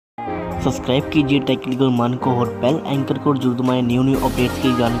Subscribe कीजिए technical मान को और बेल एंकर को जरूर दबाएं न्यू अपडेट्स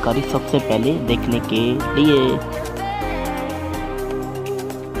की जानकारी सबसे पहले देखने के लिए।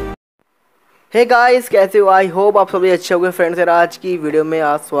 हे गाइस, कैसे हो? आई होप आप सभी अच्छे होंगे फ्रेंड्स। यार आज की वीडियो में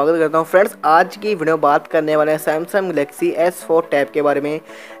आज स्वागत करता हूं फ्रेंड्स। आज की वीडियो में बात करने वाले हैं सैमसंग गैलेक्सी S4 टैब के बारे में।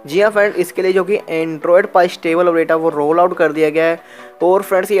 जी हाँ फ्रेंड्स, इसके लिए जो कि एंड्रॉयड पर स्टेबल अपडेट है वो रोल आउट कर दिया गया है। और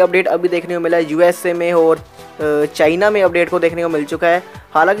फ्रेंड्स ये अपडेट अभी देखने को मिला है USA में और चाइना में अपडेट को देखने को मिल चुका है।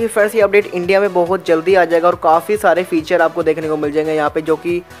 हालांकि फ्रेंड्स ये अपडेट इंडिया में बहुत जल्दी आ जाएगा और काफ़ी सारे फीचर आपको देखने को मिल जाएंगे यहाँ पे, जो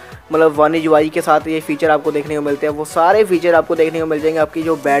कि मतलब वन UI के साथ ये फीचर आपको देखने को मिलते हैं। वो सारे फीचर आपको देखने को मिल जाएंगे। आपकी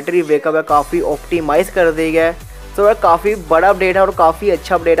जो बैटरी बैकअप है काफ़ी ऑप्टिमाइज़ कर दिया गया है। तो यार काफ़ी बड़ा अपडेट है और काफ़ी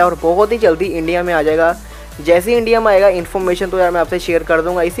अच्छा अपडेट है और बहुत ही जल्दी इंडिया में आ जाएगा। जैसे ही इंडिया में आएगा इन्फॉर्मेशन तो यार मैं आपसे शेयर कर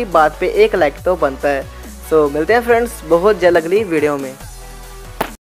दूंगा। इसी बात पे एक लाइक तो बनता है। सो मिलते हैं फ्रेंड्स बहुत जल्द अगली वीडियो में।